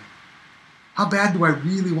in my life? How bad do I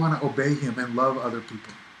really want to obey Him and love other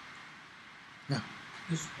people? Yeah.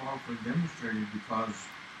 This is powerfully demonstrated because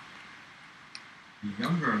the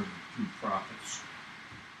younger of the two prophets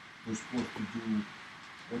was supposed to do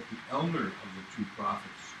what the elder of the two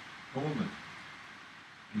prophets told him.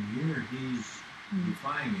 And here he's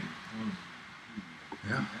defying him.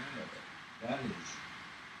 Yeah. That is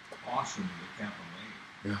awesome in the capital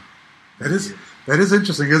A. Yeah. That is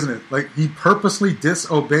interesting, isn't it? Like, he purposely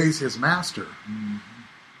disobeys his master. Mm-hmm.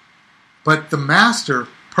 But the master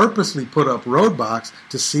purposely put up roadblocks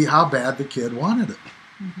to see how bad the kid wanted it.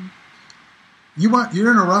 Mm-hmm.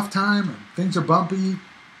 You're in a rough time and things are bumpy.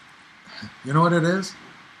 You know what it is?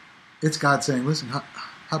 It's God saying, listen,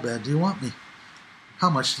 how bad do you want me? How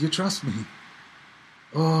much do you trust me?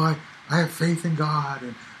 Oh, I have faith in God,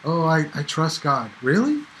 and I trust God.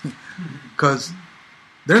 Really? Because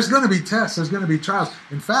there's going to be tests, there's going to be trials.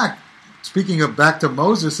 In fact, speaking of back to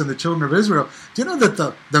Moses and the children of Israel, do you know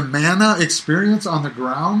that the manna experience on the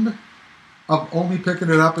ground of only picking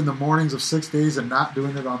it up in the mornings of 6 days and not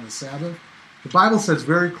doing it on the Sabbath? The Bible says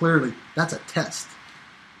very clearly that's a test.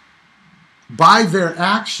 By their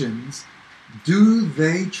actions, do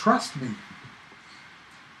they trust me?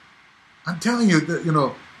 I'm telling you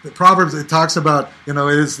that, the Proverbs, it talks about,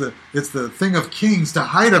 it's the thing of kings to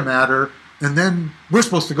hide a matter, and then we're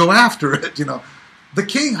supposed to go after it. The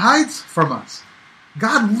king hides from us.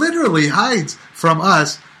 God literally hides from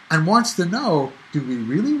us and wants to know, do we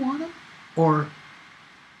really want him, or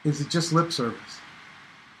is it just lip service?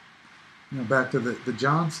 Back to the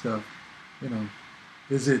John stuff.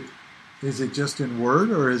 Is it just in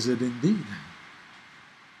word, or is it in deed?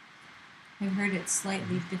 I've heard it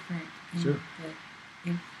slightly different. Sure.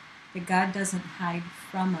 That God doesn't hide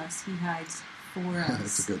from us; He hides for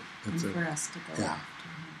us, for us to go after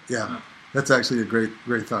Him. Yeah, that's actually a great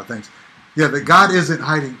thought. Thanks. Yeah, that God isn't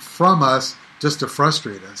hiding from us just to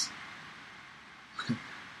frustrate us.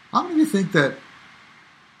 How many of you think that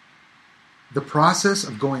the process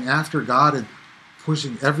of going after God and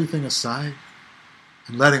pushing everything aside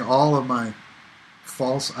and letting all of my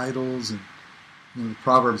false idols, and the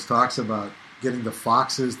Proverbs talks about getting the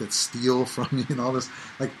foxes that steal from you and all this,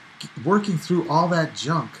 like working through all that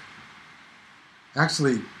junk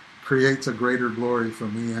actually creates a greater glory for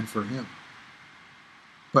me and for Him.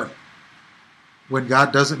 But when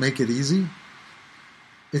God doesn't make it easy,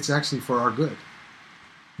 it's actually for our good.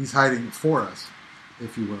 He's hiding for us,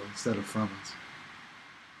 if you will, instead of from us.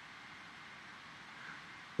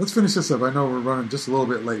 Let's finish this up. I know we're running just a little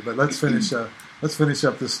bit late, but let's finish up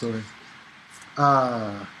this story.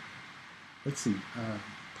 Let's see.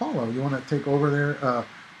 Paula, you want to take over there?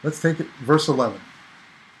 Let's take it, verse 11.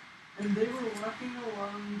 And they were walking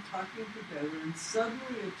along, talking together, and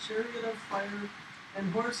suddenly a chariot of fire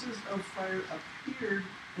and horses of fire appeared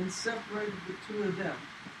and separated the two of them.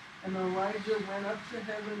 And Elijah went up to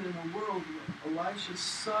heaven in a whirlwind. Elisha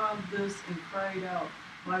saw this and cried out,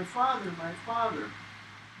 my father,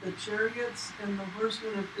 the chariots and the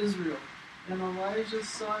horsemen of Israel. And Elijah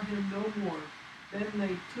saw him no more. Then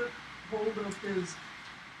he took hold of his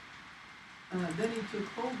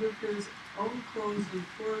own clothes and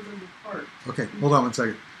tore them apart. Okay, hold on one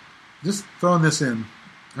second. Just throwing this in.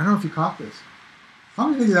 I don't know if you caught this. How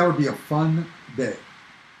many think that would be a fun day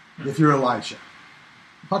if you're Elisha?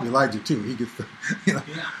 Probably Elijah too. He gets the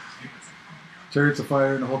chariots of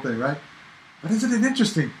fire and the whole thing, right? But isn't it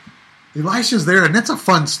interesting? Elisha's there, and that's a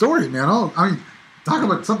fun story, man. Talk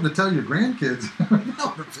about something to tell your grandkids. That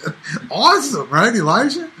would have been awesome, right,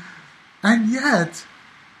 Elijah? And yet,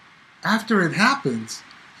 after it happens,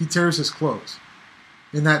 he tears his clothes.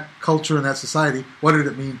 In that culture, in that society, what did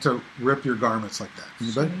it mean to rip your garments like that?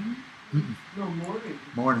 Anybody? No, mourning.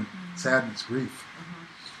 Mourning, sadness, grief.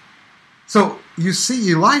 So you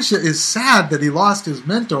see, Elisha is sad that he lost his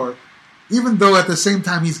mentor, even though at the same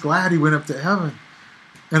time he's glad he went up to heaven.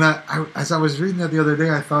 And I as I was reading that the other day,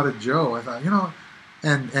 I thought of Joe. I thought,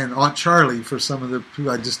 and Aunt Charlie, for some of the people,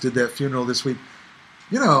 I just did that funeral this week.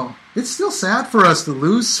 It's still sad for us to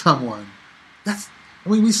lose someone.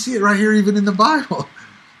 We see it right here, even in the Bible.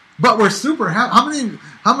 But we're super happy.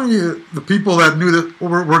 How many of the people that knew that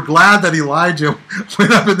were glad that Elijah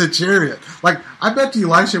went up in the chariot? Like, I bet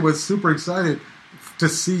you Elisha was super excited to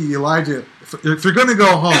see Elijah. If you're going to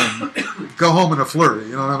go home in a flurry.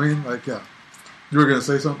 You know what I mean? Like, yeah. You were going to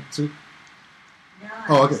say something, Sue? No,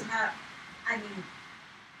 Oh, okay.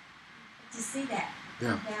 To see that Yeah.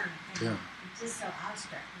 come down, and Yeah. it's just so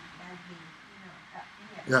awestruck. That'd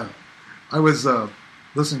be, Yeah. I was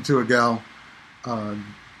listening to a gal,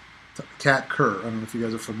 Kat Kerr. I don't know if you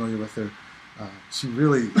guys are familiar with her.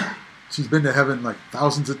 she's been to heaven like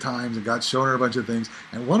thousands of times, and God's shown her a bunch of things.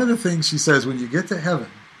 And one of the things she says, when you get to heaven,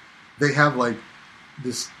 they have like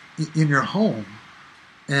this in your home,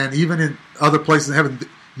 and even in other places in heaven,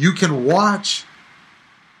 you can watch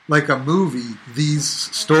like a movie these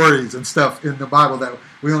stories and stuff in the Bible that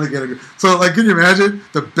we only get. So, like, can you imagine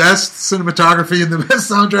the best cinematography and the best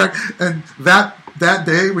soundtrack? And that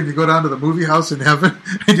day when you go down to the movie house in heaven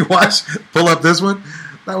and you pull up this one,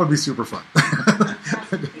 that would be super fun.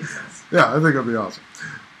 Yeah, I think it'll be awesome.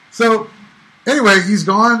 So, anyway, he's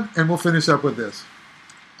gone, and we'll finish up with this.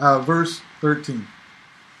 Verse 13.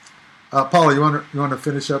 Paula, you want to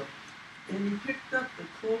finish up? And he picked up the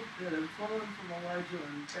cloak that had fallen from Elijah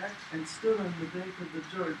and stood on the bank of the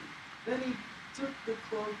Jordan. Then he took the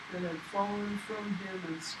cloak that had fallen from him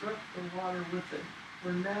and struck the water with it.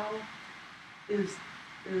 Where now is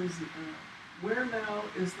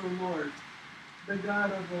the Lord, the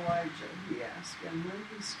God of Elijah? He asked. And when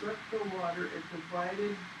he struck the water, it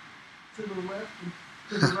divided to the left, and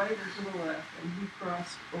to the right, and to the left, and he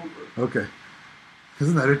crossed over. Okay,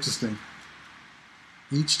 isn't that interesting?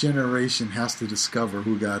 Each generation has to discover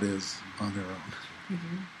who God is on their own.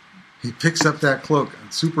 Mm-hmm. He picks up that cloak,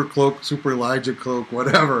 super Elijah cloak,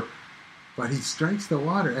 whatever, but he strikes the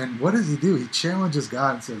water. And what does he do? He challenges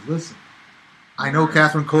God and says, listen, I know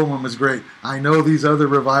Catherine Coleman was great. I know these other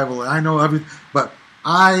revival. I know everything. But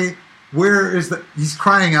he's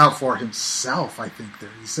crying out for himself, I think, there.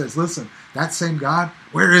 He says, listen, that same God,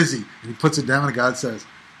 where is he? And he puts it down, and God says,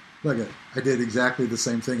 look, I did exactly the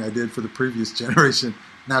same thing I did for the previous generation.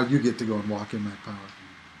 Now you get to go and walk in my power.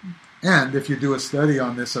 And if you do a study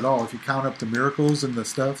on this at all, if you count up the miracles and the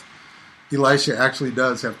stuff, Elisha actually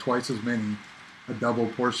does have twice as many, a double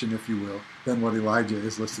portion, if you will, than what Elijah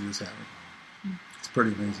is listed as having. It's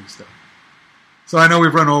pretty amazing stuff. So I know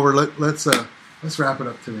we've run over. Let's wrap it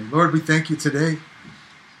up today. Lord, we thank you today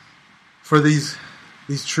for these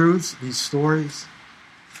truths, these stories.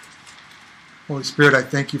 Holy Spirit, I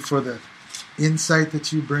thank you for the insight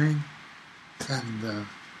that you bring and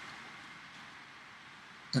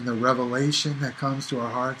the revelation that comes to our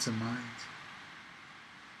hearts and minds.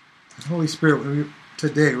 And Holy Spirit,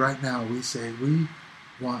 today, right now, we say we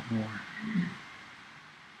want more.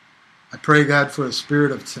 I pray, God, for a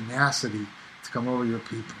spirit of tenacity to come over your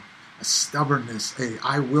people. A stubbornness,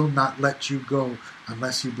 I will not let you go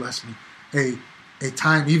unless you bless me. A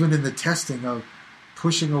time, even in the testing, of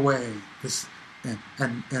pushing away this and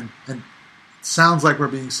sounds like we're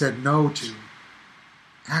being said no to.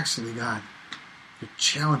 Actually, God, you're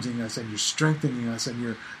challenging us and you're strengthening us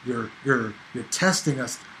and you're testing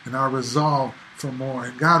us in our resolve for more.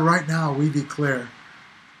 And God, right now we declare,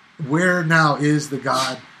 where now is the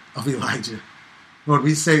God of Elijah? Lord,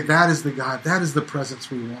 we say that is the God, that is the presence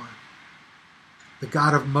we want. The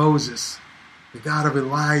God of Moses, the God of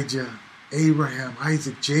Elijah, Abraham,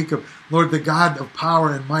 Isaac, Jacob. Lord, the God of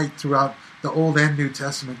power and might throughout the Old and New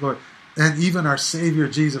Testament, Lord. And even our Savior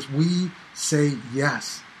Jesus, we say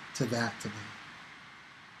yes to that today.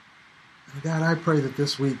 And God, I pray that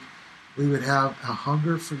this week we would have a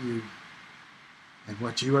hunger for you and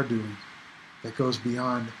what you are doing that goes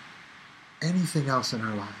beyond anything else in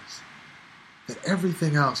our lives. That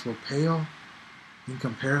everything else will pale in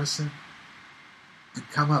comparison and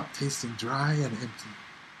come up tasting dry and empty,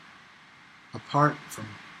 apart from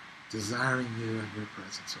desiring you and your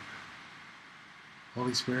presence, O God.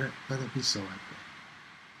 Holy Spirit, let it be so, I pray.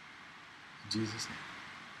 In Jesus'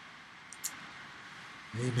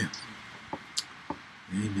 name. Amen.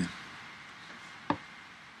 Amen.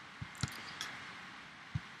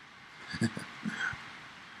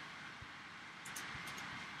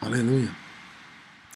 Hallelujah.